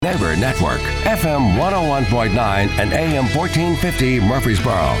Neighbor Network, FM 101.9 and AM 1450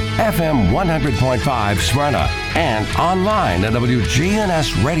 Murfreesboro, FM 100.5 Smyrna, and online at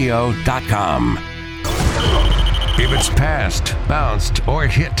WGNSradio.com. If it's passed, bounced, or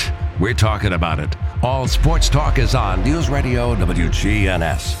hit, we're talking about it. All Sports Talk is on News Radio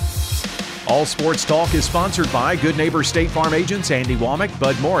WGNS. All Sports Talk is sponsored by Good Neighbor State Farm agents Andy Womack,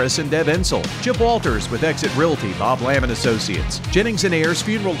 Bud Morris, and Deb Ensel. Chip Walters with Exit Realty, Bob Lamb and Associates. Jennings and Ayers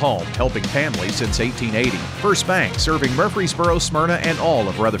Funeral Home, helping families since 1880. First Bank, serving Murfreesboro, Smyrna, and all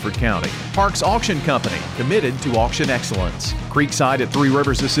of Rutherford County. Parks Auction Company, committed to auction excellence. Creekside at Three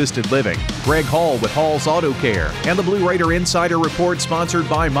Rivers Assisted Living. Greg Hall with Hall's Auto Care. And the Blue Raider Insider Report sponsored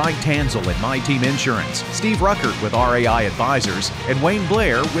by Mike Tanzel and My Team Insurance. Steve Ruckert with RAI Advisors. And Wayne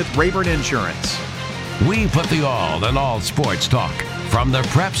Blair with Rayburn Insurance. We put the all in all sports talk. From the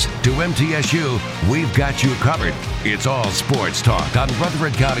Preps to MTSU, we've got you covered. It's All Sports Talk on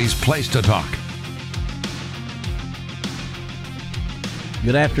Rutherford County's Place to Talk.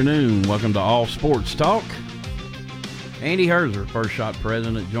 Good afternoon. Welcome to All Sports Talk. Andy Herzer, First Shot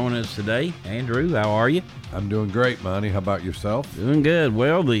President, joining us today. Andrew, how are you? I'm doing great, Monty. How about yourself? Doing good.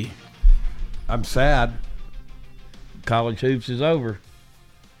 Well, I'm sad. College hoops is over.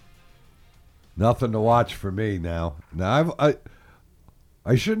 Nothing to watch for me now. Now,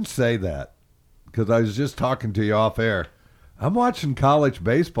 I shouldn't say that because I was just talking to you off air. I'm watching college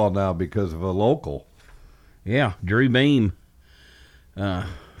baseball now because of a local. Yeah, Drew Beam,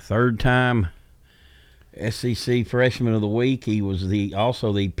 third time SEC Freshman of the Week. He was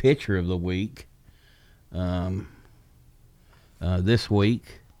also the Pitcher of the Week this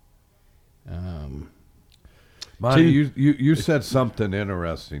week. Monty, you said something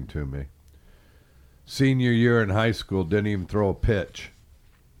interesting to me. Senior year in high school, didn't even throw a pitch.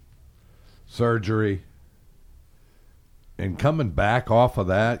 Surgery. And coming back off of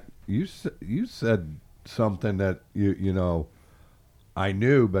that, you said something that, you know, I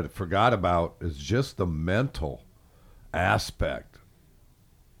knew but forgot about, is just the mental aspect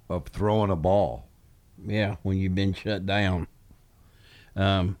of throwing a ball. Yeah, when you've been shut down.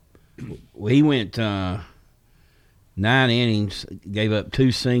 He went 9 innings, gave up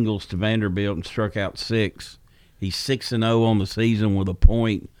 2 singles to Vanderbilt and struck out 6. He's 6-0 on the season with a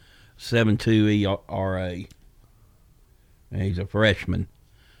 .72 ERA. And he's a freshman.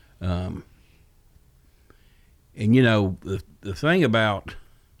 And, you know, the thing about...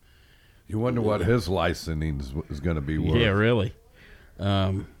 You wonder what his licensing is going to be worth. Yeah, really.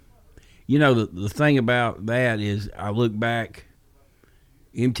 You know, the thing about that is I look back,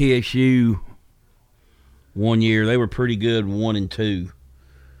 MTSU... one year, they were pretty good, 1-2.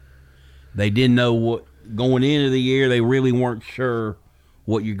 They didn't know what, going into the year, they really weren't sure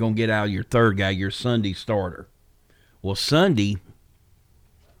what you're going to get out of your third guy, your Sunday starter. Well, Sunday,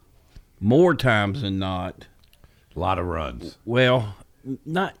 more times than not. A lot of runs. Well,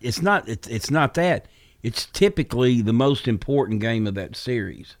 it's not that. It's typically the most important game of that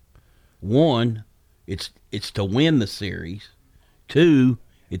series. 1, it's to win the series. 2,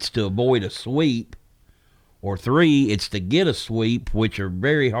 it's to avoid a sweep. Or 3, it's to get a sweep, which are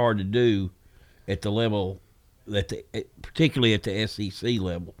very hard to do at the level, particularly at the SEC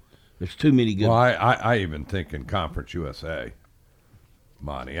level. There's too many good. Well, I even think in Conference USA,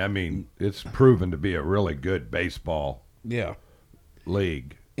 Monty. I mean, it's proven to be a really good baseball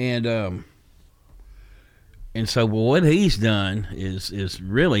league. And so what he's done is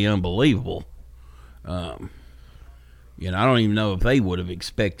really unbelievable. You know, I don't even know if they would have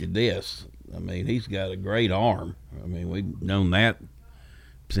expected this. I mean, he's got a great arm. I mean, we've known that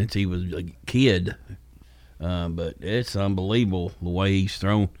since he was a kid. But it's unbelievable the way he's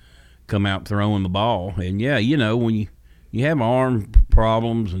come out throwing the ball. And, yeah, you know, when you have arm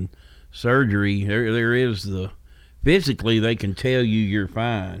problems and surgery, there is physically they can tell you you're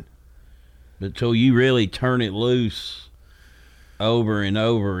fine. But until you really turn it loose over and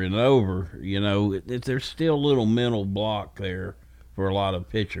over and over, you know, there's still a little mental block there for a lot of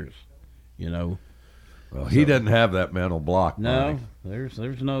pitchers. You know, well, he doesn't have that mental block. No, Monty. there's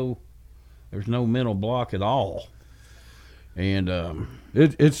no mental block at all, and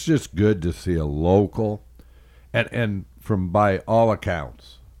it's just good to see a local, and from by all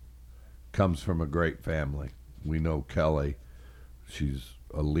accounts, comes from a great family. We know Kelly; she's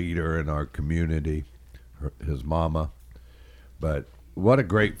a leader in our community. His mama, but what a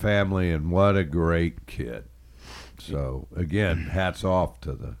great family and what a great kid. So again, hats off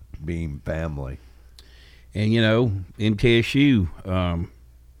to the Beam family. And, you know, MTSU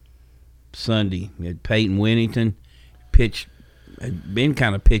Sunday, had Peyton Winnington had been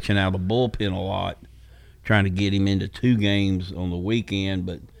kind of pitching out of the bullpen a lot, trying to get him into 2 games on the weekend,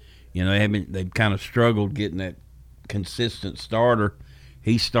 but You know, they've kind of struggled getting that consistent starter.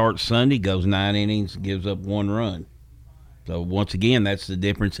 He starts Sunday, goes 9 innings, gives up 1 run. So once again, that's the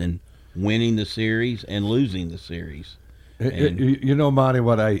difference in winning the series and losing the series. You know, Monty,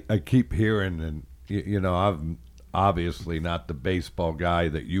 what I keep hearing, and you know, I'm obviously not the baseball guy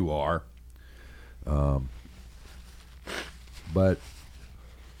that you are, but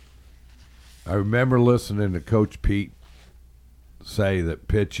I remember listening to Coach Pete say that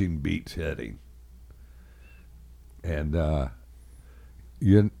pitching beats hitting, and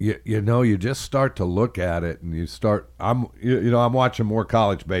you know, you just start to look at it, and you start. I'm watching more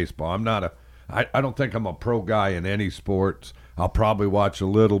college baseball. I don't think I'm a pro guy in any sports. I'll probably watch a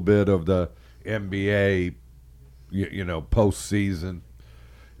little bit of the NBA, you know, postseason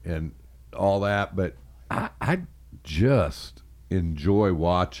and all that, but I just enjoy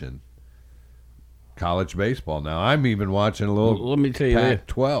watching college baseball now. I'm even watching a little. Let me tell you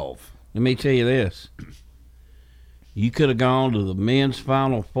Pac-12. Let me tell you this. You could have gone to the men's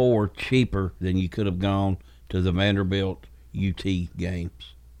Final Four cheaper than you could have gone to the Vanderbilt UT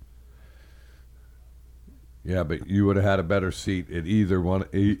games. Yeah, but you would have had a better seat at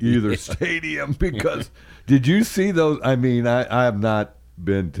either stadium, because did you see those? I mean, I have not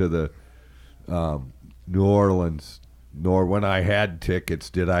been to the New Orleans, nor when I had tickets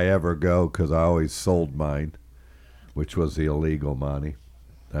did I ever go, because I always sold mine, which was illegal, Monty.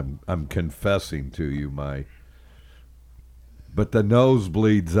 I'm confessing to you, but the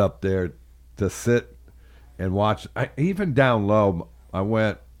nosebleeds up there to sit and watch. Even down low, I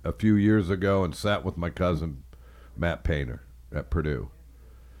went a few years ago and sat with my cousin Matt Painter at Purdue.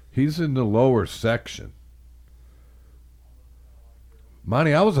 He's in the lower section.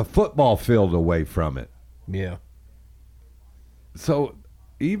 Monty, I was a football field away from it. Yeah. So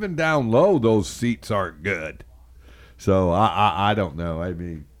even down low, those seats aren't good. So I don't know. I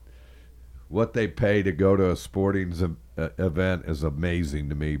mean, what they pay to go to a sporting event is amazing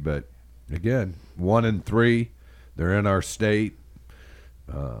to me. But again, 1 and 3, they're in our state.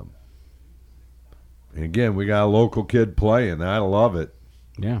 And again, we got a local kid playing. I love it.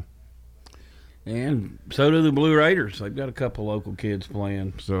 Yeah. And so do the Blue Raiders. They've got a couple local kids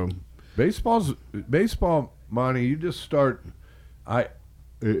playing. So baseball, Monty, you just start. I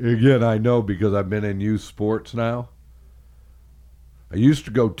know because I've been in youth sports now. I used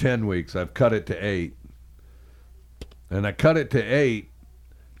to go 10 weeks. I've cut it to 8. And I cut it to 8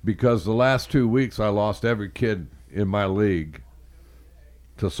 because the last 2 weeks I lost every kid in my league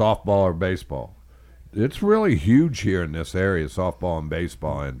to softball or baseball. It's really huge here in this area, softball and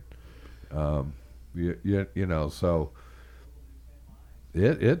baseball, and you know, so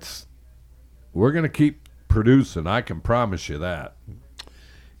it's we're going to keep producing. I can promise you that.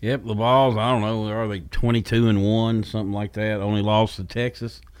 Yep, the Vols, I don't know, are they 22-1, something like that? Only lost to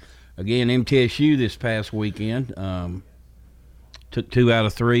Texas. Again, MTSU this past weekend took 2 out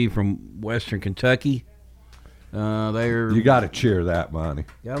of 3 from Western Kentucky. You got to cheer that, Monty.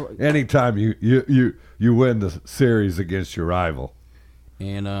 Anytime you win the series against your rival.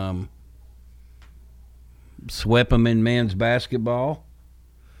 And swept them in men's basketball.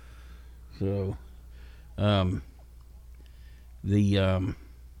 So the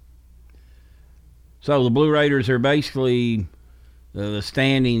Blue Raiders are basically the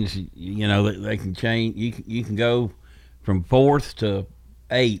standings. You know, they can change. You can go from 4th to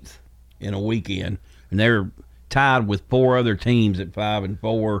 8th in a weekend, and they're tied with 4 other teams at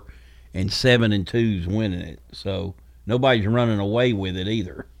 5-4, and 7-2's winning it. So nobody's running away with it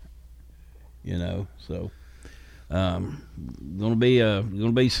either. You know, so gonna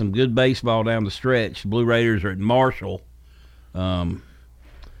be some good baseball down the stretch. Blue Raiders are at Marshall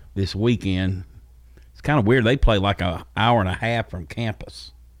this weekend. It's kind of weird. They play like an hour and a half from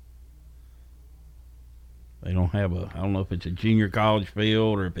campus. They don't have I don't know if it's a junior college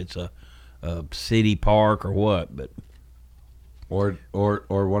field or if it's a city park or what, but or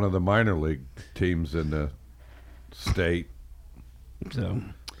one of the minor league teams in the state. So,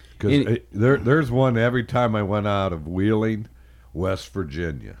 because there's one every time I went out of Wheeling, West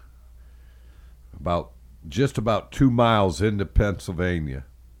Virginia, just about 2 miles into Pennsylvania.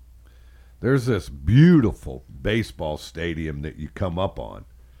 There's this beautiful baseball stadium that you come up on,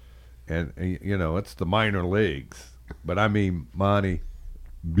 and you know it's the minor leagues, but I mean, Monty,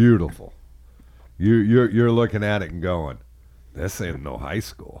 beautiful. You're looking at it and going, this ain't no high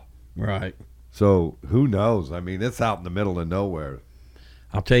school. Right. So who knows? I mean, it's out in the middle of nowhere.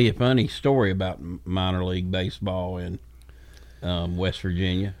 I'll tell you a funny story about minor league baseball in West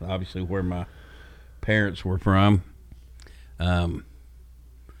Virginia, obviously where my parents were from.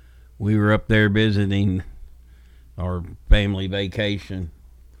 We were up there visiting our family vacation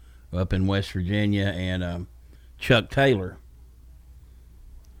up in West Virginia, and Chuck Taylor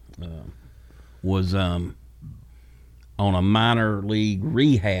was on a minor league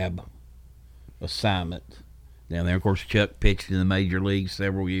rehab assignment down there. Of course, Chuck pitched in the major leagues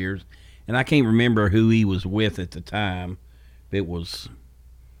several years, and I can't remember who he was with at the time. If it was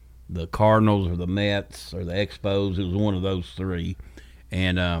the Cardinals or the Mets or the Expos, it was one of those three,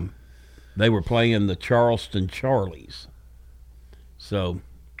 and they were playing the Charleston Charlies. So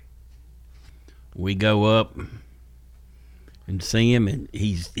we go up and see him, and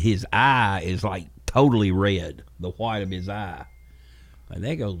his eye is like totally red, the white of his eye. And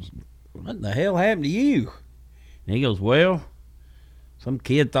they goes, "What the hell happened to you?" And he goes, "Well, some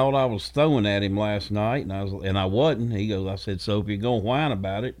kid thought I was throwing at him last night, and I wasn't." He goes, "I said, so if you're gonna whine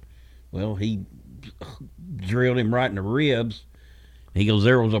about it," well, he drilled him right in the ribs. He goes,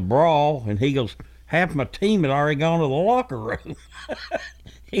 "There was a brawl," and he goes, "Half my team had already gone to the locker room."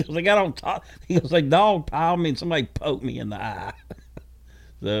 He goes, "They got on top." He goes, "They dog piled me and somebody poked me in the eye."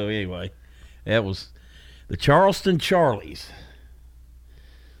 So anyway, that was the Charleston Charlies.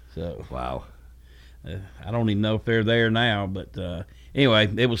 So Wow. I don't even know if they're there now, but anyway,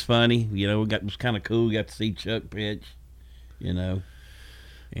 it was funny. It was kind of cool. We got to see Chuck pitch. And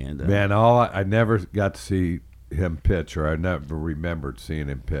Man, I never got to see him pitch, or I never remembered seeing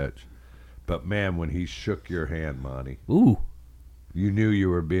him pitch. But man, when he shook your hand, Monty, ooh, you knew you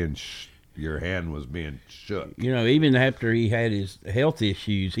were your hand was being shook. Even after he had his health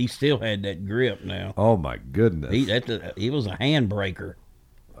issues, he still had that grip. Now, Oh my goodness! he was a handbreaker.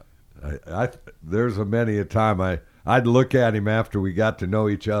 There's many a time I'd look at him after we got to know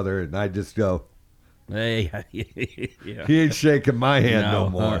each other, and I just go, Hey, yeah. he ain't shaking my hand no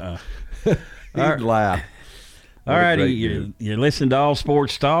more. He'd laugh. All righty, you listen to All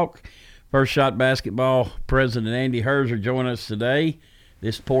Sports Talk. First Shot Basketball President Andy Herzer join us today.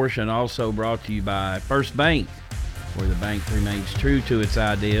 This portion also brought to you by First Bank, where the bank remains true to its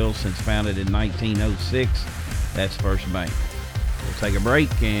ideals since founded in 1906. That's First Bank. We'll take a break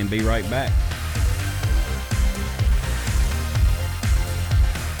and be right back.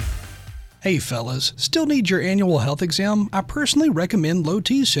 Hey fellas, still need your annual health exam? I personally recommend Low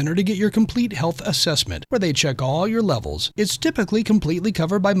T Center to get your complete health assessment, where they check all your levels. It's typically completely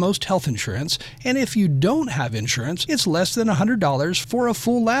covered by most health insurance, and if you don't have insurance, it's less than $100 for a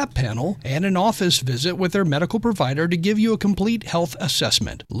full lab panel and an office visit with their medical provider to give you a complete health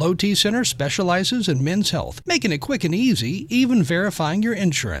assessment. Low T Center specializes in men's health, making it quick and easy, even verifying your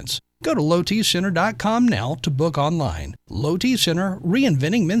insurance. Go to lowtcenter.com now to book online. Low T Center,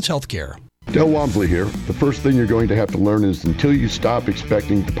 reinventing men's healthcare. Del Walmsley here. The first thing you're going to have to learn is until you stop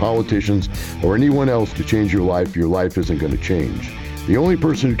expecting the politicians or anyone else to change your life isn't going to change. The only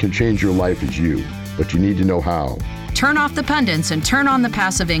person who can change your life is you, but you need to know how. Turn off the pundits and turn on the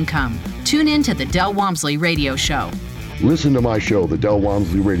passive income. Tune in to the Del Walmsley Radio Show. Listen to my show, the Del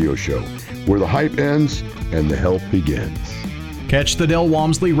Walmsley Radio Show, where the hype ends and the help begins. Catch the Del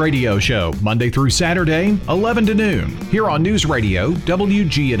Walmsley Radio Show Monday through Saturday, 11 to noon, here on News Radio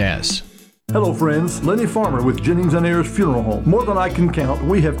WGNS. Hello friends, Lenny Farmer with Jennings & Ayers Funeral Home. More than I can count,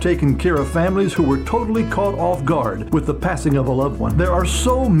 we have taken care of families who were totally caught off guard with the passing of a loved one. There are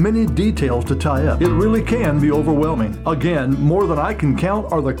so many details to tie up. It really can be overwhelming. Again, more than I can count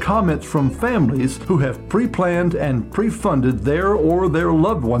are the comments from families who have pre-planned and pre-funded their or their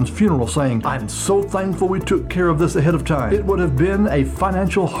loved one's funeral, saying, "I'm so thankful we took care of this ahead of time. It would have been a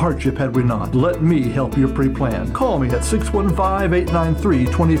financial hardship had we not. Let me help you pre-plan." Call me at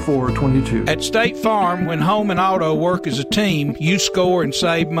 615-893-2422. At State Farm, when home and auto work as a team, you score and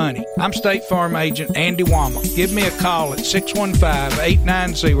save money. I'm State Farm agent Andy Womack. Give me a call at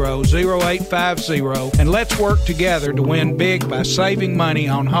 615-890-0850 and let's work together to win big by saving money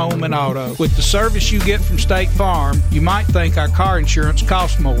on home and auto. With the service you get from State Farm, you might think our car insurance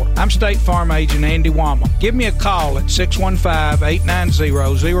costs more. I'm State Farm agent Andy Womack. Give me a call at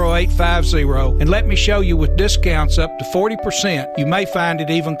 615-890-0850 and let me show you with discounts up to 40%. You may find it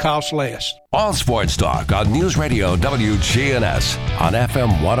even costs less. All Sports Talk on News Radio WGNS on FM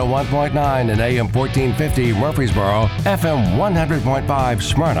 101.9 and AM 1450 Murfreesboro, FM 100.5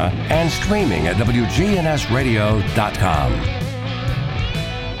 Smyrna, and streaming at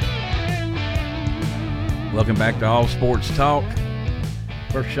WGNSradio.com. Welcome back to All Sports Talk.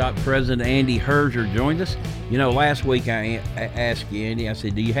 First Shot President Andy Herzer joined us. Last week I asked you, Andy, I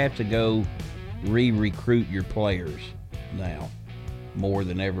said, do you have to go re-recruit your players now more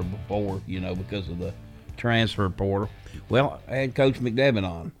than ever before, because of the transfer portal? Well, I had Coach McDevitt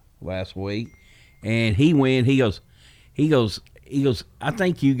on last week, and he goes, I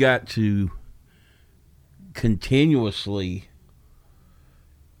think you got to continuously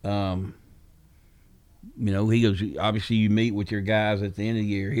He goes, obviously you meet with your guys at the end of the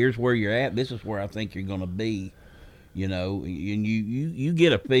year. Here's where you're at. This is where I think you're going to be, and you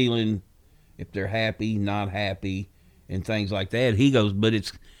get a feeling if they're happy, not happy, and things like that. He goes, but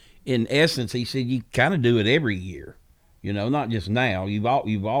it's, in essence, he said, you kind of do it every year, not just now. You've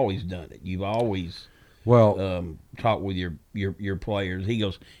always done it. You've always talked with your players. He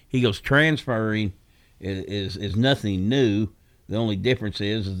goes, transferring is nothing new. The only difference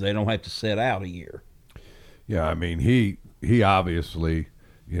is they don't have to sit out a year. Yeah, I mean, he obviously,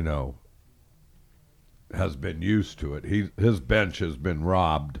 has been used to it. His bench has been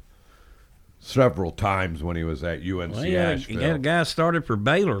robbed several times when he was at UNC Asheville. He had a guy started for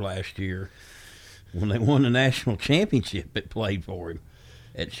Baylor last year when they won the national championship that played for him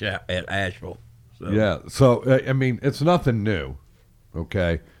at Asheville. So. Yeah, so, I mean, it's nothing new,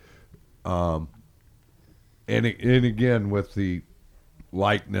 okay? And again, with the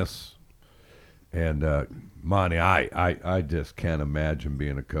likeness and Monty, I just can't imagine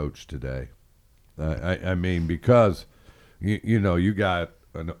being a coach today. I mean, because, you got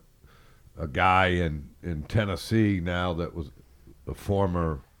a guy in Tennessee now that was a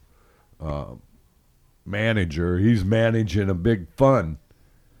former manager. He's managing a big fund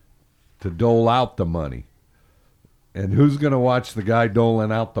to dole out the money. And who's going to watch the guy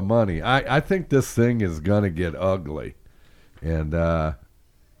doling out the money? I think this thing is going to get ugly. And I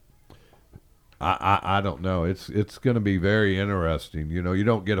don't know. It's going to be very interesting. You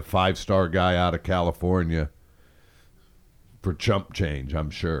don't get a 5-star guy out of California for chump change, I'm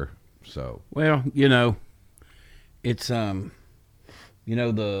sure. So well, it's the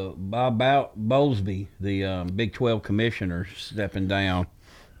Bob Bowlesby, the Big 12 commissioner, stepping down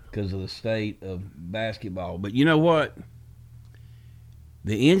because of the state of basketball. But you know what?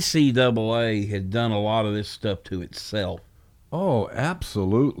 The NCAA has done a lot of this stuff to itself. Oh,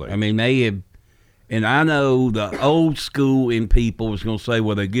 absolutely. I mean, they have, and I know the old school in people was going to say,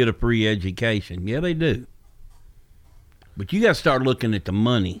 well, they get a free education. Yeah, they do. But you got to start looking at the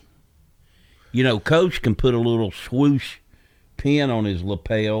money. Coach can put a little swoosh pin on his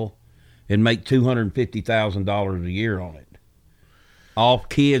lapel and make $250,000 a year on it. Off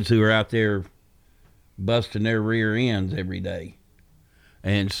kids who are out there busting their rear ends every day.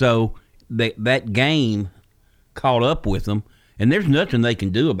 And so that game caught up with them, and there's nothing they can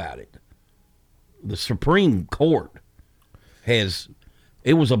do about it. The Supreme Court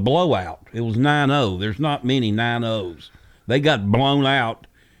it was a blowout. It was 9-0. There's not many 9-0s. They got blown out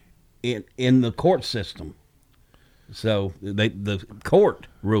in the court system. So the court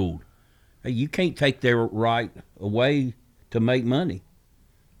ruled, hey, you can't take their right away to make money.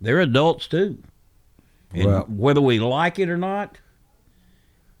 They're adults too. And whether we like it or not,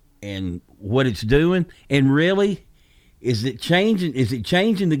 and what it's doing, and really, is it changing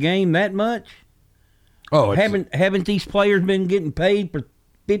the game that much? Oh, haven't these players been getting paid for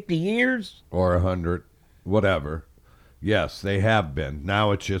 50 years? Or 100, whatever. Yes, they have been.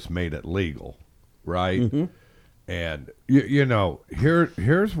 Now it's just made it legal, right? Mm-hmm. And,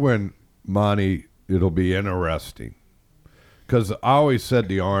 here's when, Monty, it'll be interesting. Because I always said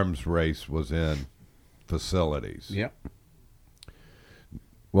the arms race was in facilities. Yep.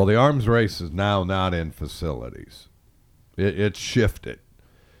 Well, the arms race is now not in facilities. It's shifted.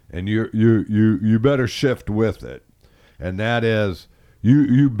 And you better shift with it. And that is,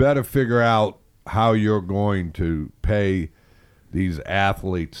 you better figure out how you're going to pay these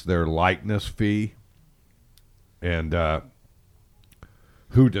athletes their likeness fee, and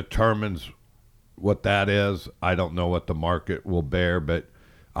who determines what that is. I don't know what the market will bear, but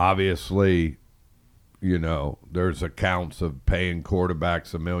obviously, there's accounts of paying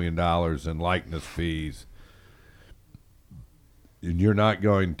quarterbacks $1 million in likeness fees, and you're not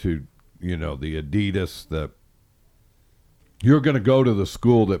going to, the Adidas, you're going to go to the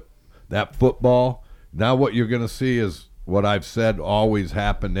school that football. Now what you're going to see is what I've said always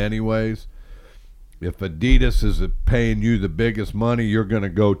happened anyways. If Adidas is paying you the biggest money, you're going to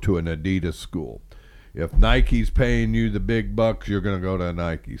go to an Adidas school. If Nike's paying you the big bucks, you're going to go to a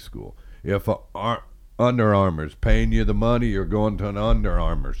Nike school. If Under Armour's paying you the money, you're going to an Under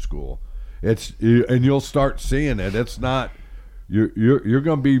Armour school. And you'll start seeing it. It's not, you're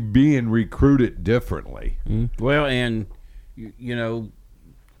going to be being recruited differently. Mm-hmm. Well, and you're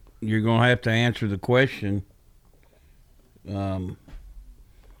going to have to answer the question,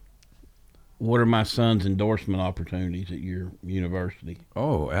 what are my son's endorsement opportunities at your university?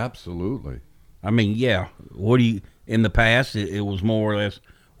 Oh, absolutely. I mean, yeah. In the past, it was more or less,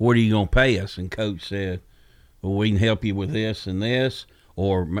 what are you going to pay us? And Coach said, well, we can help you with this and this,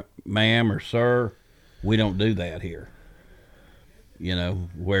 or ma'am or sir, we don't do that here. you know,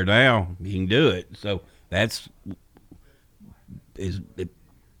 where now you can do it. So it's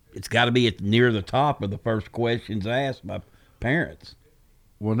got to be near the top of the first questions asked by parents.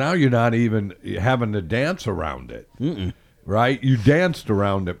 Well, now you're not even having to dance around it. Mm-mm. Right? You danced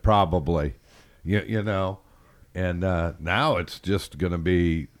around it probably, you know, and now it's just going to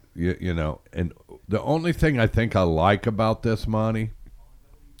be, you know, and the only thing I think I like about this, Monty,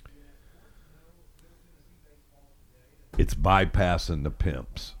 it's bypassing the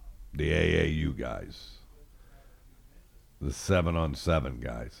pimps, the AAU guys, the 7-on-7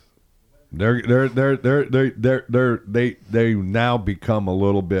 guys. They now become a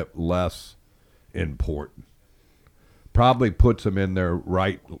little bit less important. Probably puts them in their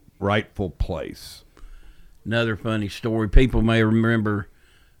rightful place. Another funny story. People may remember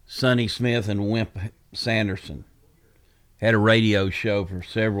Sonny Smith and Wimp Sanderson had a radio show for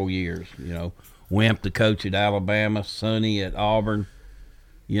several years. You know, Wimp, the coach at Alabama, Sonny at Auburn.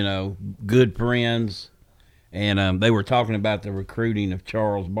 You know, good friends, and they were talking about the recruiting of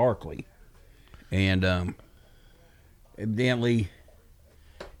Charles Barkley, and evidently,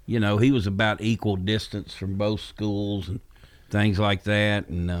 you know, he was about equal distance from both schools and things like that.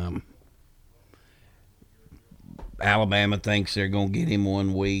 And Alabama thinks they're going to get him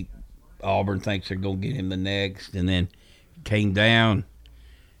 1 week. Auburn thinks they're going to get him the next. And then came down,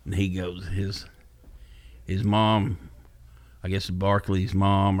 and he goes, his mom, I guess Barkley's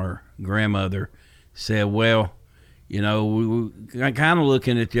mom or grandmother, said, well, you know, we're kind of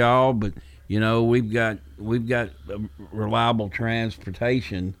looking at y'all, but, you know, we've got reliable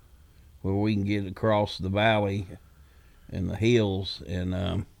transportation where we can get across the valley and the hills.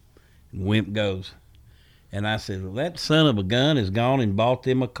 And Wimp goes, and I said, well, that son of a gun has gone and bought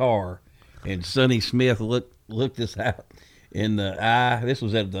them a car. And Sonny Smith looked us out in the eye. This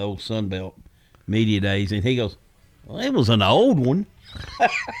was at the old Sunbelt media days, and he goes, well, it was an old one.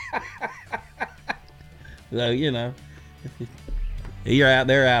 So, you know,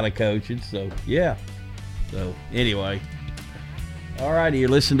 they're out of coaching. So, yeah. So, anyway. All righty, you're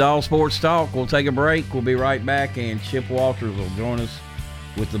listening to All Sports Talk. We'll take a break. We'll be right back, and Chip Walters will join us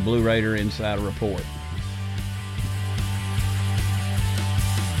with the Blue Raider Insider Report.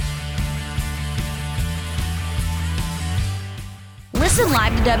 Listen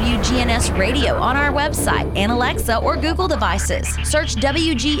live to WGNS Radio on our website and Alexa or Google devices. Search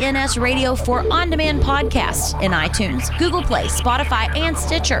WGNS Radio for on-demand podcasts in iTunes, Google Play, Spotify, and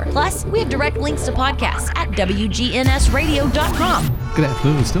Stitcher. Plus, we have direct links to podcasts at WGNSradio.com. Good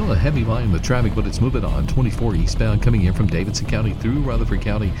afternoon. Still a heavy volume of traffic, but it's moving on 24 eastbound coming in from Davidson County through Rutherford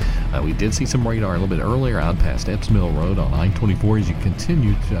County. We did see some radar a little bit earlier out past Epps Mill Road on I-24 as you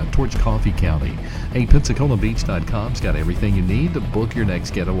continue towards Coffee County. Hey, PensacolaBeach.com's got everything you need to book your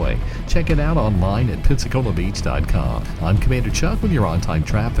next getaway. Check it out online at PensacolaBeach.com. I'm Commander Chuck with your on-time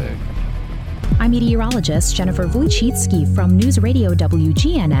traffic. I'm meteorologist Jennifer Wojcicki from News Radio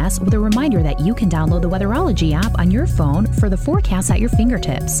WGNS with a reminder that you can download the Weatherology app on your phone for the forecast at your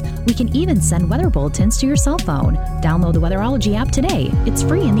fingertips. We can even send weather bulletins to your cell phone. Download the Weatherology app today. It's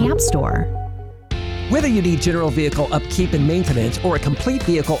free in the App Store. Whether you need general vehicle upkeep and maintenance or a complete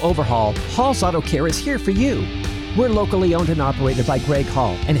vehicle overhaul, Hall's Auto Care is here for you. We're locally owned and operated by Greg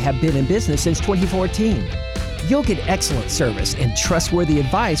Hall and have been in business since 2014. You'll get excellent service and trustworthy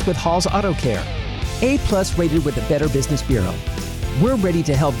advice with Hall's Auto Care. A+ rated with the Better Business Bureau. We're ready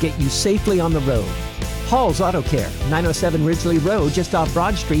to help get you safely on the road. Hall's Auto Care, 907 Ridgely Road, just off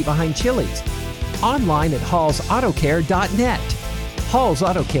Broad Street behind Chili's. Online at hallsautocare.net. Hall's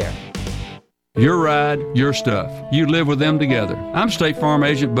Auto Care. Your ride, your stuff. You live with them together. I'm State Farm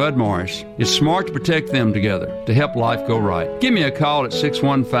Agent Bud Morris. It's smart to protect them together, to help life go right. Give me a call at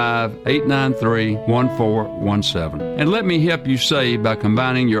 615-893-1417. And let me help you save by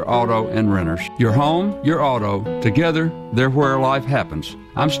combining your auto and renters. Your home, your auto, together, they're where life happens.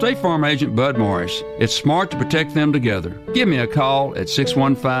 I'm State Farm Agent Bud Morris. It's smart to protect them together. Give me a call at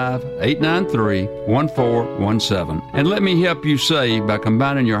 615-893-1417. And let me help you save by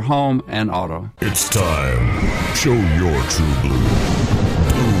combining your home and auto. It's time. Show your true blue.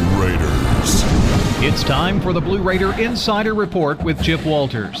 Blue Raiders. It's time for the Blue Raider Insider Report with Chip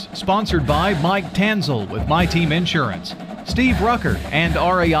Walters. Sponsored by Mike Tanzel with My Team Insurance, Steve Rucker and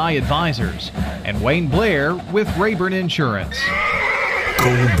RAI Advisors, and Wayne Blair with Rayburn Insurance.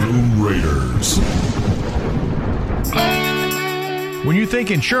 Go Blue Raiders. When you think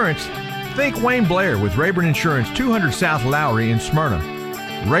insurance, think Wayne Blair with Rayburn Insurance, 200 South Lowry in Smyrna.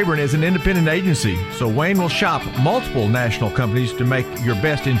 Rayburn is an independent agency, so Wayne will shop multiple national companies to make your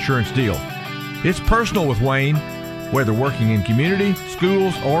best insurance deal. It's personal with Wayne, whether working in community,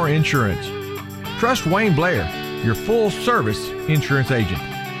 schools, or insurance. Trust Wayne Blair. your full-service insurance agent.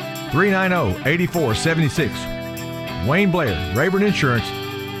 390-8476. Wayne Blair, Rayburn Insurance,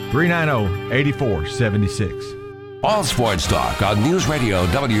 390-8476. All Sports Talk on News Radio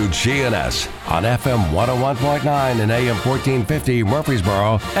WGNS on FM 101.9 and AM 1450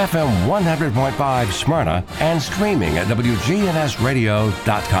 Murfreesboro, FM 100.5 Smyrna, and streaming at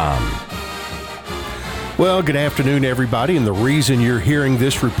WGNSradio.com. Well, good afternoon, everybody, and the reason you're hearing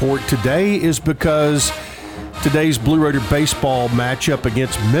this report today is because today's Blue Raider baseball matchup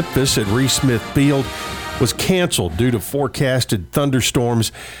against Memphis at Reese Smith Field was canceled due to forecasted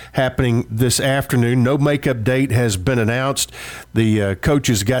thunderstorms happening this afternoon. No makeup date has been announced. The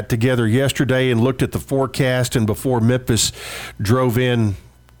coaches got together yesterday and looked at the forecast, and before Memphis drove in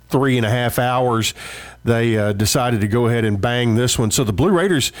 3.5 hours, they decided to go ahead and bang this one. So the Blue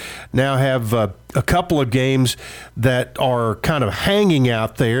Raiders now have a couple of games that are kind of hanging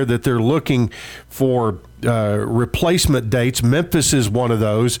out there that they're looking for replacement dates. Memphis is one of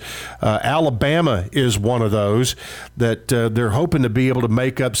those. Alabama is one of those that they're hoping to be able to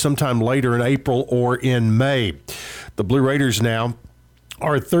make up sometime later in April or in May. The Blue Raiders now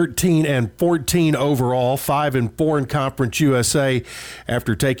are 13-14 overall, 5-4 in Conference USA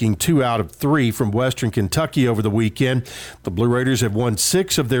after taking 2 out of 3 from Western Kentucky over the weekend. The Blue Raiders have won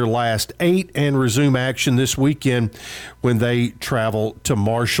 6 of their last 8 and resume action this weekend when they travel to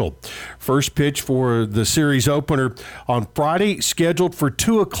Marshall. First pitch for the series opener on Friday, scheduled for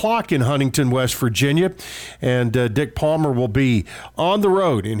 2 o'clock in Huntington, West Virginia. And Dick Palmer will be on the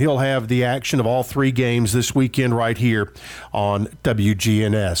road, and he'll have the action of all 3 games this weekend right here on WGNS.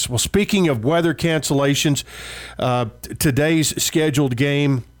 Well, speaking of weather cancellations, today's scheduled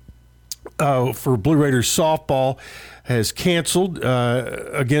game for Blue Raiders softball has canceled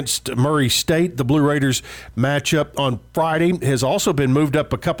against Murray State. The Blue Raiders matchup on Friday has also been moved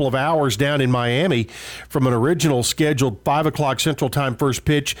up a couple of hours down in Miami from an original scheduled 5 o'clock Central Time first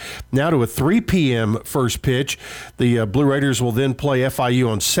pitch now to a 3 p.m. first pitch. The Blue Raiders will then play FIU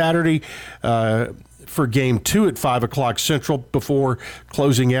on Saturday for Game 2 at 5 o'clock Central before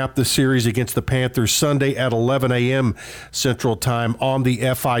closing out the series against the Panthers Sunday at 11 a.m. Central Time on the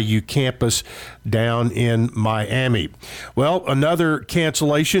FIU campus down in Miami. Well, another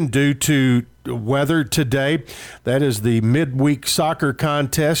cancellation due to weather today. That is the midweek soccer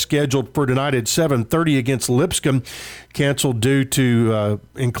contest scheduled for tonight at 7:30 against Lipscomb, canceled due to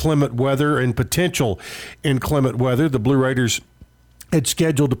inclement weather and potential inclement weather. The Blue Raiders had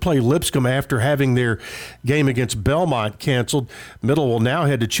scheduled to play Lipscomb after having their game against Belmont canceled. Middle will now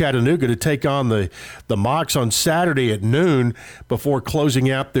head to Chattanooga to take on the Mocs on Saturday at noon before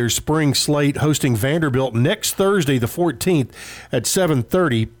closing out their spring slate, hosting Vanderbilt next Thursday, the 14th, at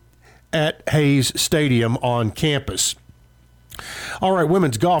 7:30 at Hayes Stadium on campus. All right,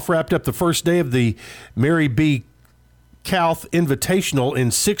 women's golf wrapped up the first day of the Mary B. Kouth Invitational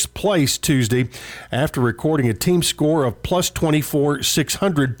in 6th place Tuesday after recording a team score of plus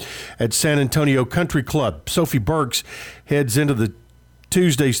 24,600 at San Antonio Country Club. Sophie Burks heads into the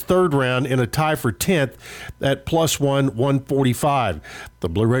Tuesday's third round in a tie for 10th at plus 145. The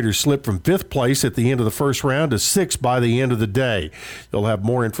Blue Raiders slipped from 5th place at the end of the first round to 6th by the end of the day. You'll have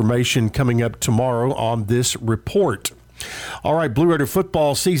more information coming up tomorrow on this report. All right, Blue Raider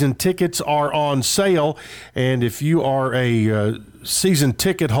football season tickets are on sale, and if you are a season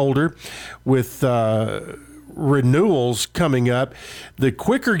ticket holder with renewals coming up, the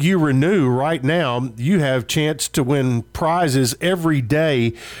quicker you renew right now, you have chance to win prizes every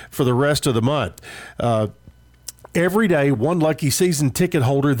day for the rest of the month. Every day, one lucky season ticket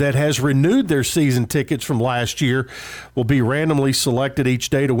holder that has renewed their season tickets from last year will be randomly selected each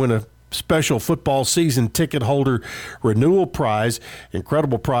day to win a special football season ticket holder renewal prize.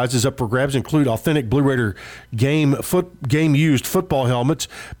 Incredible prizes up for grabs include authentic Blue Raider game used football helmets,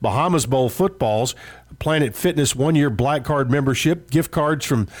 Bahamas Bowl footballs, Planet Fitness 1-year Black Card membership, gift cards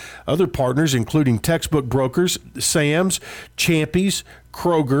from other partners including Textbook Brokers, Sam's, Champy's,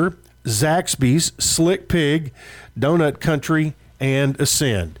 Kroger, Zaxby's, Slick Pig, Donut Country, and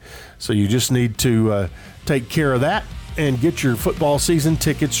Ascend. So you just need to take care of that and get your football season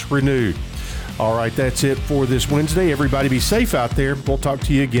tickets renewed. All right, that's it for this Wednesday. Everybody be safe out there. We'll talk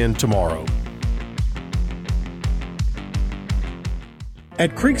to you again tomorrow.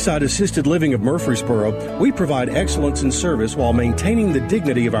 At Creekside Assisted Living of Murfreesboro, we provide excellence in service while maintaining the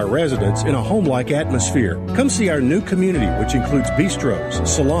dignity of our residents in a home-like atmosphere. Come see our new community, which includes bistros,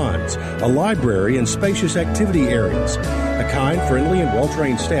 salons, a library, and spacious activity areas. A kind, friendly, and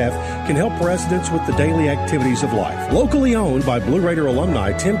well-trained staff can help residents with the daily activities of life. Locally owned by Blue Raider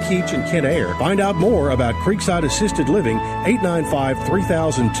alumni Tim Keach and Ken Ayer. Find out more about Creekside Assisted Living,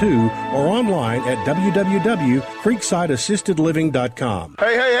 895-3002, or online at www.creeksideassistedliving.com.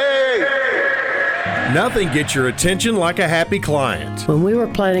 Hey! Nothing gets your attention like a happy client. When we were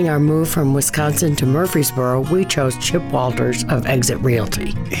planning our move from Wisconsin to Murfreesboro, we chose Chip Walters of Exit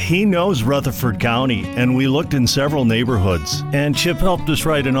Realty. He knows Rutherford County, and we looked in several neighborhoods. And Chip helped us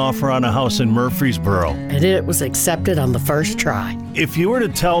write an offer on a house in Murfreesboro. And it was accepted on the first try. If you were to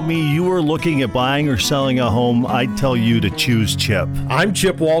tell me you were looking at buying or selling a home, I'd tell you to choose Chip. I'm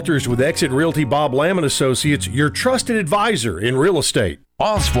Chip Walters with Exit Realty Bob Lamb & Associates, your trusted advisor in real estate.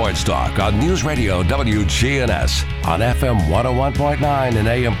 All Sports Talk on News Radio WGNS on FM 101.9 and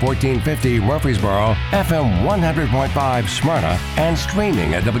AM 1450 Murfreesboro, FM 100.5 Smyrna, and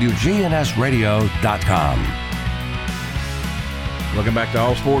streaming at WGNSradio.com. Welcome back to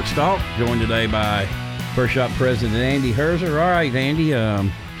All Sports Talk, joined today by First Shot President Andy Herzer. All right, Andy,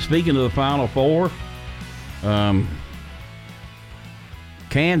 speaking of the Final Four,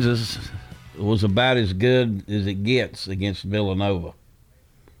 Kansas was about as good as it gets against Villanova.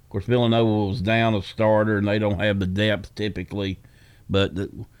 Of course, Villanova was down a starter, and they don't have the depth typically. But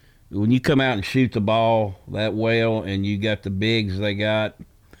when you come out and shoot the ball that well and you got the bigs they got,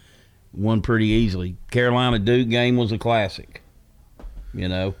 won pretty easily. Carolina-Duke game was a classic. You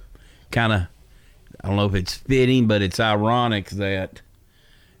know, kind of, I don't know if it's fitting, but it's ironic that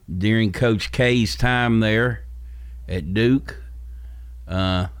during Coach K's time there at Duke,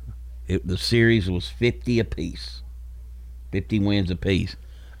 the series was 50 apiece, 50 wins apiece.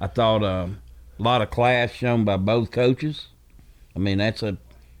 I thought a lot of class shown by both coaches. I mean, that's a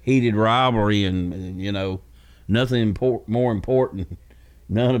heated rivalry, and you know, nothing more important.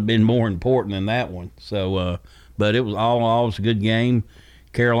 None have been more important than that one. So, but it was all was a good game.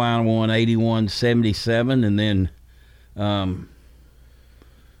 Carolina won 81-77, and then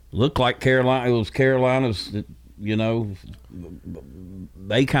looked like Carolina. It was Carolina's. You know,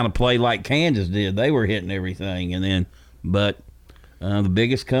 they kind of played like Kansas did. They were hitting everything, and then, but. The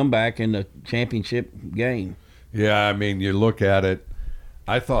biggest comeback in the championship game. Yeah, I mean, you look at it,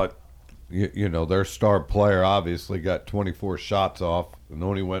 I thought, you know, their star player obviously got 24 shots off and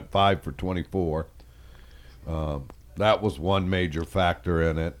only went 5 for 24. That was one major factor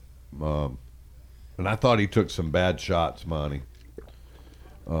in it. And I thought he took some bad shots, Monty.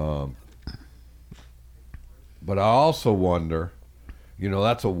 But I also wonder, you know,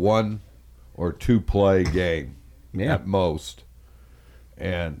 that's a 1 or 2 play game at most.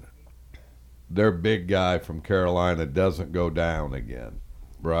 And their big guy from Carolina doesn't go down again,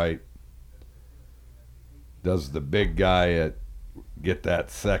 right? Does the big guy get that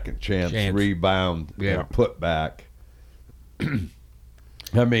second chance. Rebound and put back?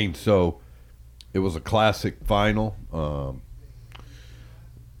 I mean, so it was a classic final.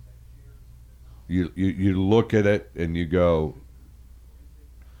 You look at it and you go,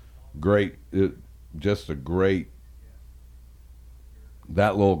 great, just a great.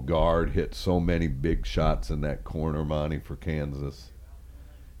 That little guard hit so many big shots in that corner, Monty, for Kansas.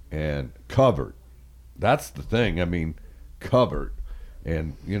 And covered. That's the thing. I mean, covered.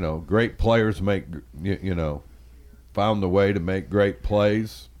 And, you know, great players make, you know, found the way to make great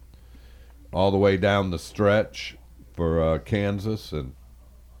plays all the way down the stretch for Kansas. And,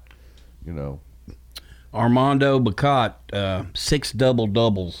 you know. Armando Bacot, 6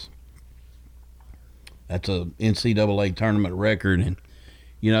 double-doubles. That's a NCAA tournament record. And,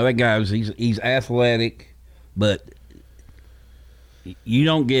 you know, that guy he's athletic, but you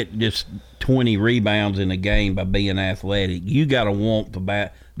don't get just 20 rebounds in a game by being athletic. You got to want the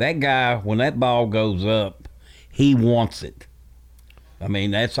bat. That guy, when that ball goes up, he wants it. I mean,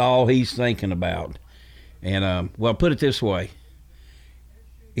 that's all he's thinking about. And, well, put it this way.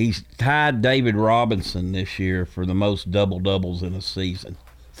 He's tied David Robinson this year for the most double-doubles in a season,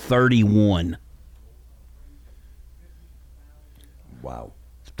 31. Wow.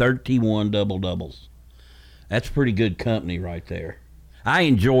 31 double-doubles. That's pretty good company right there. I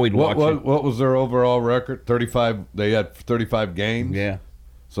enjoyed watching. What was their overall record? 35. They had 35 games? Yeah.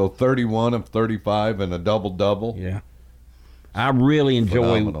 So 31 of 35 and a double-double? Yeah. I really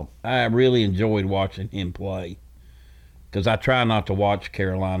enjoyed watching him play because I try not to watch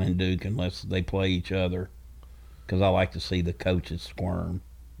Carolina and Duke unless they play each other because I like to see the coaches squirm.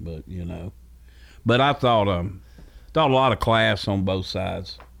 But, you know. But I thought a lot of class on both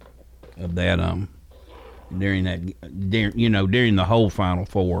sides of that during the whole Final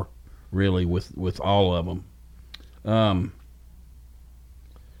Four, really, with all of them.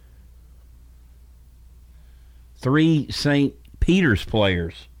 3 St. Peter's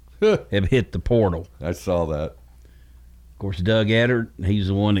players have hit the portal. I saw that. Of course, Doug Eddard, he's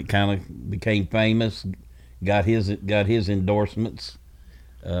the one that kind of became famous, got his endorsements.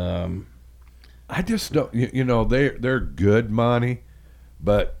 I just don't, they're good, Monty,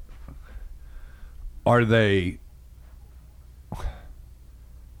 but are they?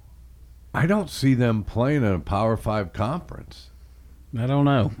 I don't see them playing in a Power 5 conference. I don't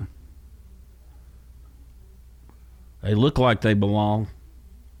know. They look like they belong.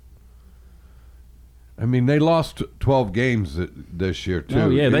 I mean, they lost 12 games this year too. Oh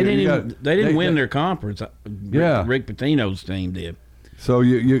yeah, they didn't win their conference. Yeah, Rick Pitino's team did. So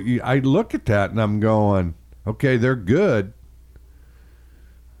I look at that and I'm going, okay, they're good,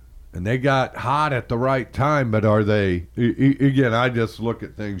 and they got hot at the right time. But are they? Again, I just look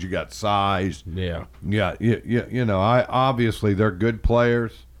at things. You got size. Yeah. I obviously they're good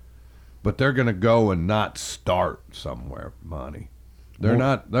players, but they're going to go and not start somewhere, Monty. They're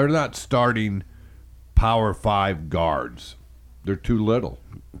not starting Power 5 guards. They're too little.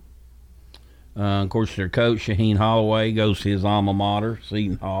 Of course, their coach, Shaheen Holloway, goes to his alma mater,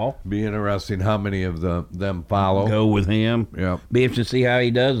 Seton Hall. Be interesting how many of them follow. Go with him. Yeah. Be interesting to see how he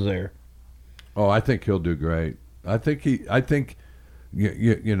does there. Oh, I think he'll do great. I think you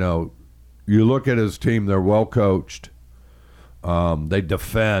look at his team, they're well coached. They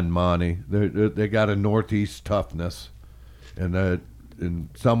defend, Monty. They got a Northeast toughness. And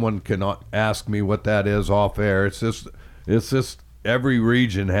someone cannot ask me what that is off air. It's just every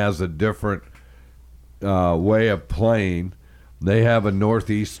region has a different way of playing. They have a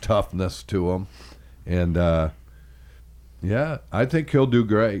Northeast toughness to them, and I think he'll do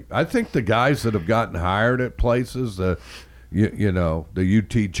great. I think the guys that have gotten hired at places, the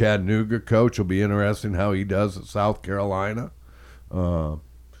UT Chattanooga coach will be interesting how he does at South Carolina.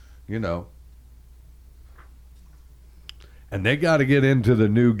 And they got to get into the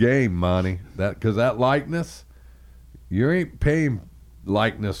new game, Monty. Because that likeness, you ain't paying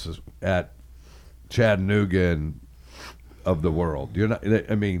likenesses at Chattanooga and of the world. You're not.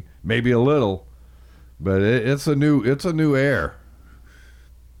 I mean, maybe a little, but it's a new era.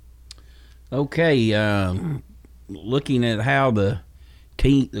 Okay, looking at how the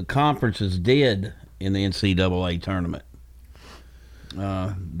conferences did in the NCAA tournament,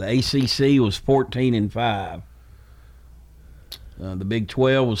 the ACC was 14-5. The Big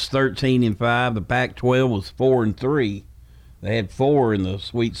 12 was 13-5. The Pac-12 was 4-3. They had 4 in the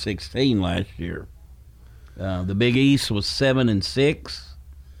Sweet 16 last year. The Big East was 7-6.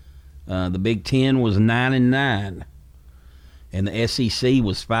 The Big 10 was 9-9, and the SEC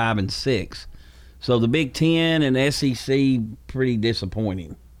was 5-6. So the Big 10 and SEC pretty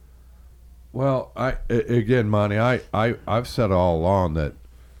disappointing. Well, again, Monty, I've said all along that.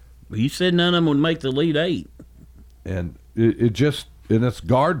 You said none of them would make the Elite 8, and it's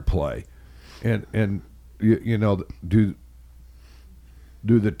guard play, and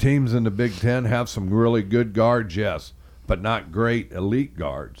do the teams in the Big Ten have some really good guards? Yes, but not great elite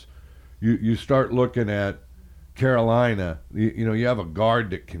guards. You start looking at Carolina. You have a guard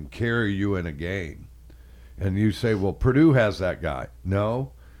that can carry you in a game, and you say, well, Purdue has that guy.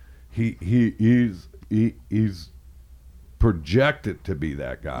 No, he's projected to be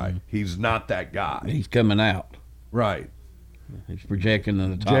that guy. He's not that guy. He's coming out. Right. He's projecting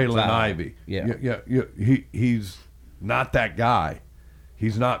in the top Jalen 5. Ivey. Yeah. He's not that guy.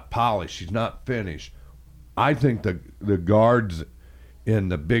 He's not polished. He's not finished. I think the guards in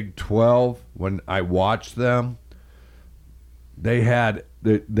the Big 12, when I watched them, they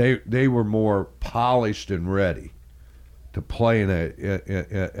were more polished and ready to play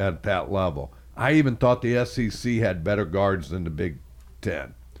at that level. I even thought the SEC had better guards than the Big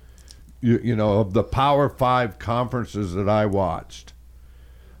 10. Of the Power 5 conferences that I watched,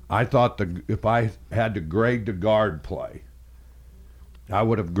 I thought if I had to grade the guard play, I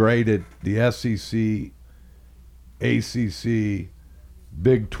would have graded the SEC, ACC,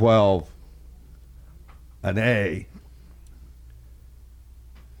 Big 12 an A.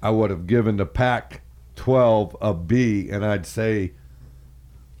 I would have given the Pac-12 a B, and I'd say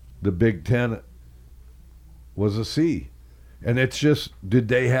the Big 10 was a C. And it's just, did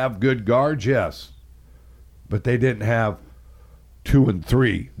they have good guards? Yes. But they didn't have 2 and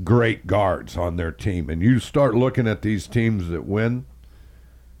 3 great guards on their team. And you start looking at these teams that win,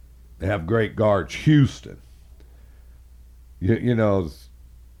 they have great guards. Houston, 5th,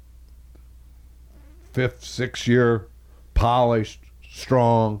 6th year, polished,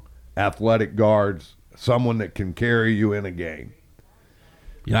 strong, athletic guards, someone that can carry you in a game.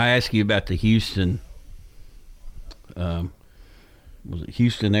 I asked you about the Houston, was it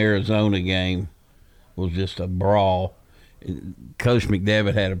Houston-Arizona game was just a brawl. Coach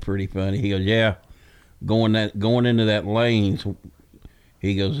McDevitt had a pretty funny. He goes, yeah, going into that lanes.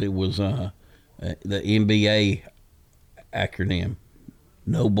 He goes, it was the NBA acronym,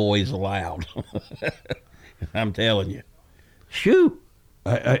 no boys allowed. I'm telling you, shoo.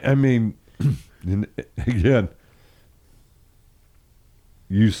 I mean, again,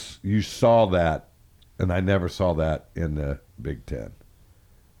 you saw that, and I never saw that in the Big Ten.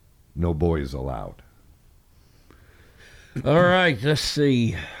 No boys allowed. All right, let's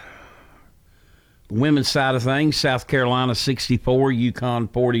see. Women's side of things, South Carolina 64,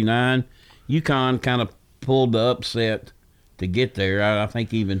 UConn 49. UConn kind of pulled the upset to get there. I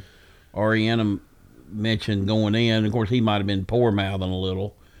think even Ariana mentioned going in. Of course, he might have been poor-mouthing a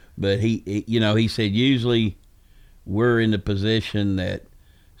little, but he said usually we're in the position that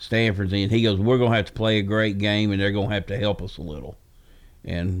Stanford's in. He goes, we're going to have to play a great game, and they're going to have to help us a little.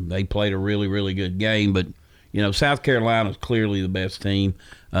 And they played a really, really good game. But, South Carolina's clearly the best team.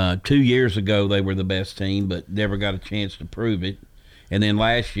 2 years ago, they were the best team, but never got a chance to prove it. And then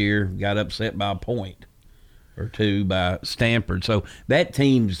last year, got upset by a point or two by Stanford. So that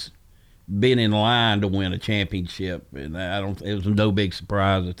team's been in line to win a championship, and it was no big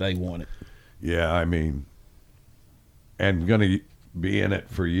surprise that they won it. Yeah, I mean, and going to be in it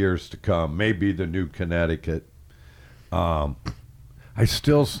for years to come. Maybe the new Connecticut. I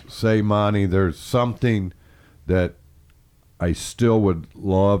still say, Monty, there's something that I still would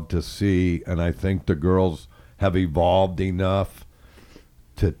love to see, and I think the girls have evolved enough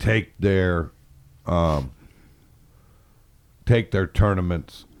to take their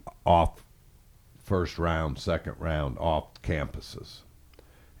tournaments off first round, second round, off campuses.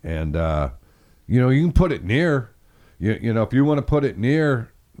 And, you can put it near, if you want to put it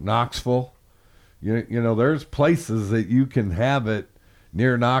near Knoxville, there's places that you can have it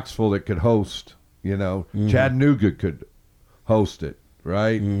near Knoxville that could host, Chattanooga could host it,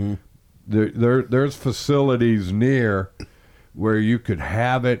 right? Mm-hmm. There's facilities near where you could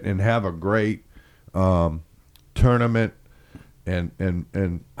have it and have a great tournament.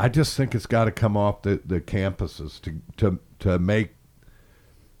 And I just think it's got to come off the campuses to make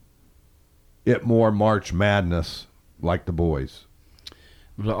it more March Madness like the boys. It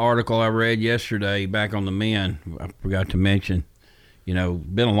was an article I read yesterday back on the men. I forgot to mention,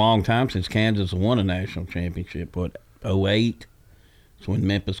 been a long time since Kansas won a national championship. 2008? It's when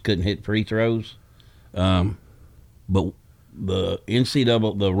Memphis couldn't hit free throws. But the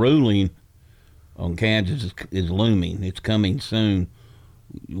NCAA, the ruling on Kansas is looming. It's coming soon.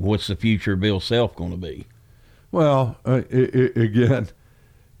 What's the future of Bill Self going to be? Well, again,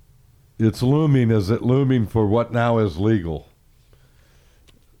 it's looming. Is it looming for what now is legal?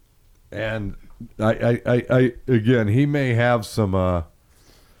 And I again, he may have some.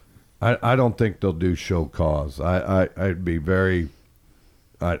 I don't think they'll do show cause. I'd be very.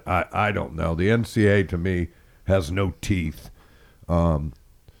 I don't know. The NCAA to me has no teeth.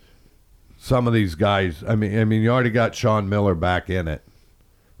 Some of these guys. I mean, you already got Sean Miller back in it,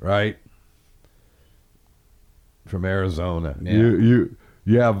 right? From Arizona. Yeah.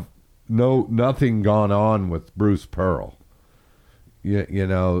 You have nothing gone on with Bruce Pearl.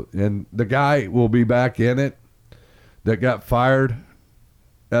 And the guy will be back in it that got fired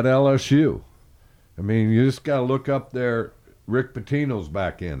at LSU. I mean, you just got to look up there. Rick Pitino's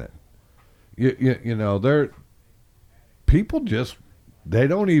back in it. They're people just they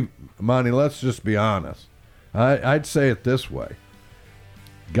don't even. Monty, let's just be honest. I'd say it this way: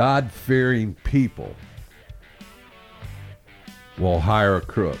 God-fearing people will hire a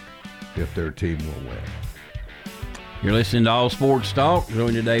crook if their team will win. You're listening to All Sports Talk,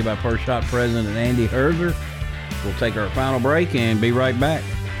 joined today by First Shot President Andy Herzer. We'll take our final break and be right back.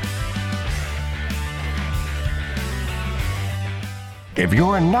 If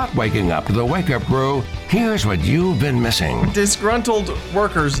you're not waking up to the Wake Up Crew, here's what you've been missing. Disgruntled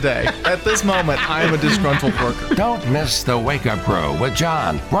Workers Day. At this moment, I am a disgruntled worker. Don't miss the Wake Up Crew with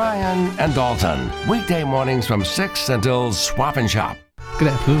John, Brian, and Dalton. Weekday mornings from 6 until Swap and Shop. Good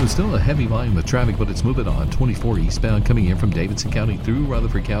afternoon. Still a heavy volume of traffic, but it's moving on 24 eastbound coming in from Davidson County through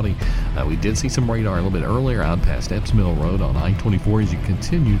Rutherford County. We did see some radar a little bit earlier out past Epps Mill Road on I-24 as you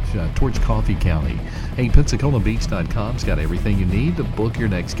continue towards Coffee County. Hey, PensacolaBeach.com's got everything you need to book your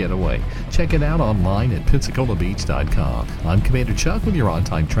next getaway. Check it out online at PensacolaBeach.com. I'm Commander Chuck with your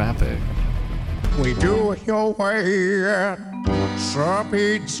on-time traffic. We do it your way at Sir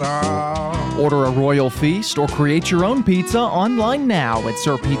Pizza. Order a royal feast or create your own pizza online now at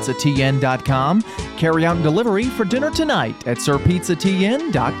SirPizzaTN.com. Carry out and delivery for dinner tonight at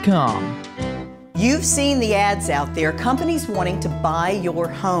SirPizzaTN.com. You've seen the ads out there, companies wanting to buy your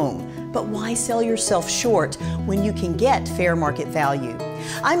home. But why sell yourself short when you can get fair market value?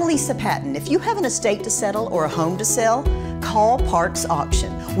 I'm Lisa Patton. If you have an estate to settle or a home to sell, call Parks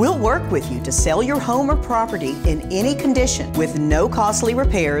Auction. We'll work with you to sell your home or property in any condition with no costly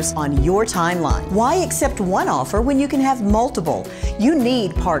repairs on your timeline. Why accept one offer when you can have multiple? You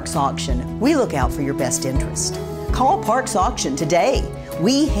need Parks Auction. We look out for your best interest. Call Parks Auction today.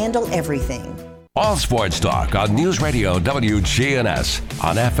 We handle everything. All Sports Talk on News Radio WGNS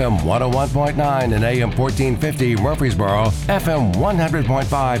on FM 101.9 and AM 1450 Murfreesboro, FM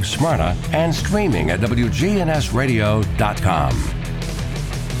 100.5 Smyrna, and streaming at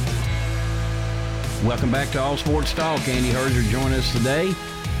WGNSradio.com. Welcome back to All Sports Talk. Andy Herzer joining us today.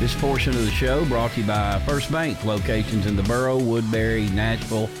 This portion of the show brought to you by First Bank, locations in the Borough, Woodbury,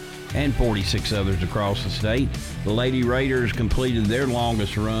 Nashville, and 46 others across the state. The Lady Raiders completed their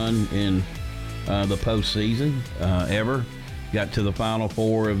longest run in the postseason ever. Got to the Final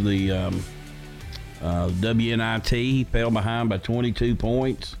Four of the WNIT, fell behind by 22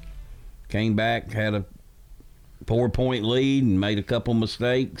 points, came back, had a 4-point lead and made a couple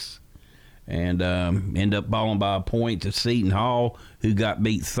mistakes, and ended up falling by a point to Seton Hall, who got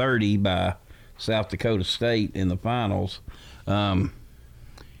beat 30 by South Dakota State in the finals. I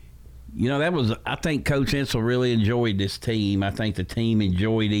think Coach Insel really enjoyed this team. I think the team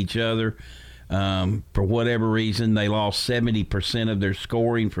enjoyed each other. For whatever reason, they lost 70% of their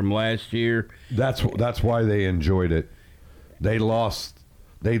scoring from last year. That's why they enjoyed it. They lost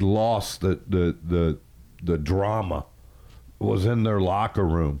the drama was in their locker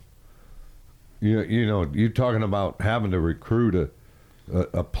room. You know, you're talking about having to recruit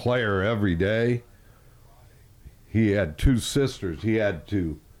a player every day. He had 2 sisters he had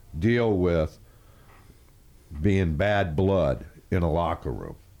to deal with being bad blood in a locker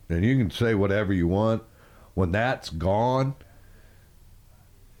room. And you can say whatever you want. When that's gone,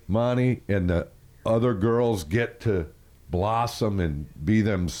 Monty, and the other girls get to blossom and be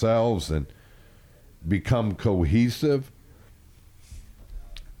themselves and become cohesive,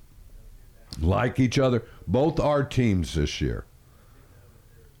 like each other. Both our teams this year,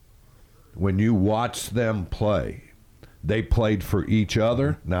 when you watch them play, they played for each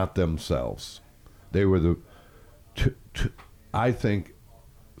other, not themselves. They were I think,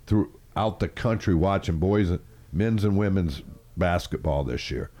 throughout the country watching men's and women's basketball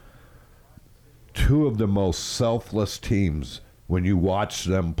this year, 2 of the most selfless teams. When you watch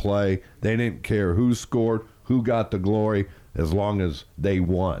them play, they didn't care who scored, who got the glory, as long as they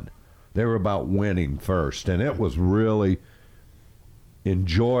won. They were about winning first, and it was really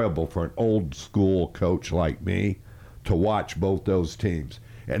enjoyable for an old school coach like me to watch both those teams.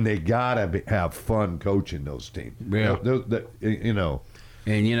 And they gotta have fun coaching those teams. Yeah.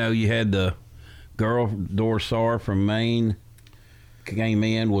 And, you had the girl, Dorsar from Maine, came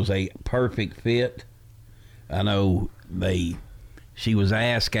in, was a perfect fit. I know she was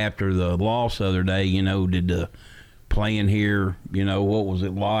asked after the loss the other day, did the playing here, what was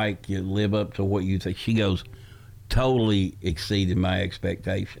it like? You live up to what you think? She goes, totally exceeded my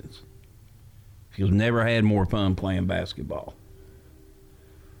expectations. She goes, never had more fun playing basketball.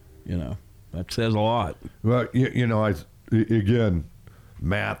 That says a lot. Well, again,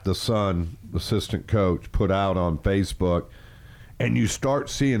 Matt, the son, assistant coach, put out on Facebook, and you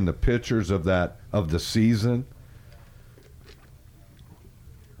start seeing the pictures of the season.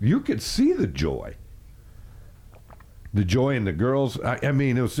 You could see the joy in the girls. I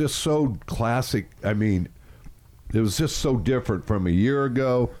mean, it was just so classic. I mean, it was just so different from a year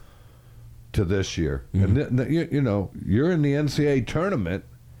ago to this year. Mm-hmm. And you're in the NCAA tournament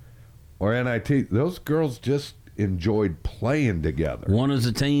or NIT. Those girls just enjoyed playing together. Won as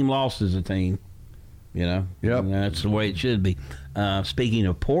a team, lost as a team. Yep. And that's the way it should be. Speaking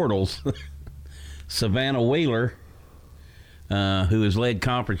of portals, Savannah Wheeler, who has led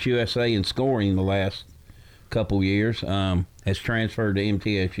Conference USA in scoring the last couple years, has transferred to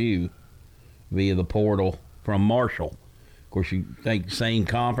MTSU via the portal from Marshall. Of course, you think same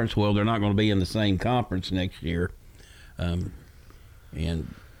conference. Well, they're not going to be in the same conference next year. And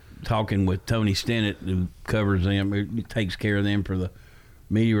talking with Tony Stennett, who covers them, takes care of them for the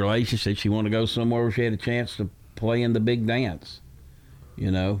media relations, said she wanted to go somewhere where she had a chance to play in the big dance.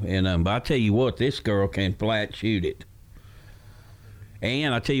 And but I tell you what, this girl can flat shoot it.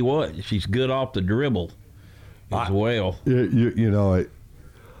 And I tell you what, she's good off the dribble as well.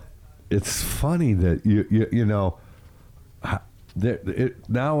 It's funny that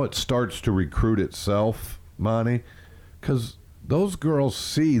now it starts to recruit itself, Monty, because those girls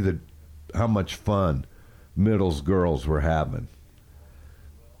see how much fun middles girls were having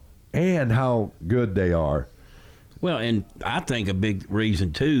and how good they are. Well, and I think a big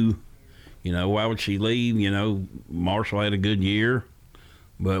reason too You know, why would she leave? You know, Marshall had a good year,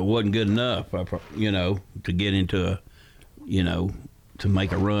 but it wasn't good enough, you know, to get into to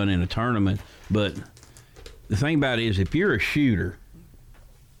make a run in a tournament. But the thing about it is, if you're a shooter,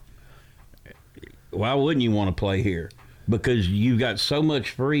 why wouldn't you want to play here? Because you've got so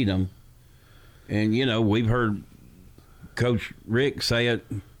much freedom. And, you know, we've heard Coach Rick say it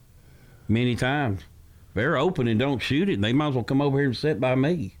many times. If they're open and don't shoot it, they might as well come over here and sit by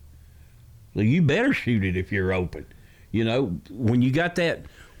me. So you better shoot it if you're open. You know, when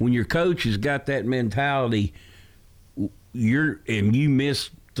your coach has got that mentality, and you miss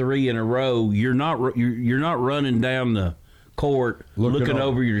 3 in a row, you're not running down the court looking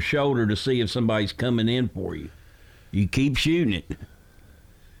over your shoulder to see if somebody's coming in for you. You keep shooting it.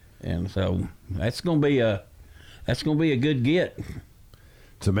 And so that's gonna be a good get.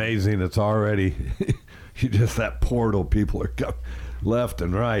 It's amazing. It's already that portal. People are coming left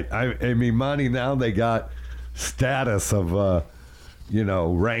and right. I mean, Monty, now they got status of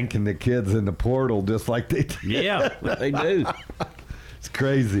ranking the kids in the portal just like they do. Yeah, they do. It's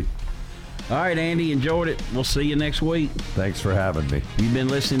crazy. All right, Andy, enjoyed it. We'll see you next week. Thanks for having me. You've been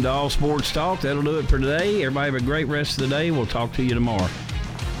listening to All Sports Talk. That'll do it for today. Everybody have a great rest of the day. We'll talk to you tomorrow.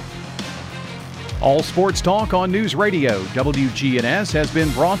 All Sports Talk on News Radio WGNS has been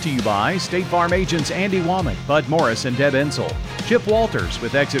brought to you by State Farm agents Andy Womack, Bud Morris, and Deb Ensel. Chip Walters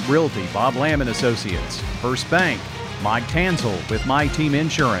with Exit Realty, Bob Lamb & Associates. First Bank, Mike Tansel with My Team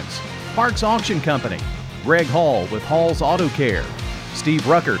Insurance. Parks Auction Company, Greg Hall with Hall's Auto Care. Steve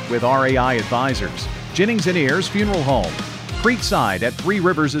Ruckert with RAI Advisors. Jennings & Ayers Funeral Home. Creekside at Three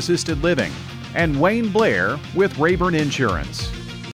Rivers Assisted Living. And Wayne Blair with Rayburn Insurance.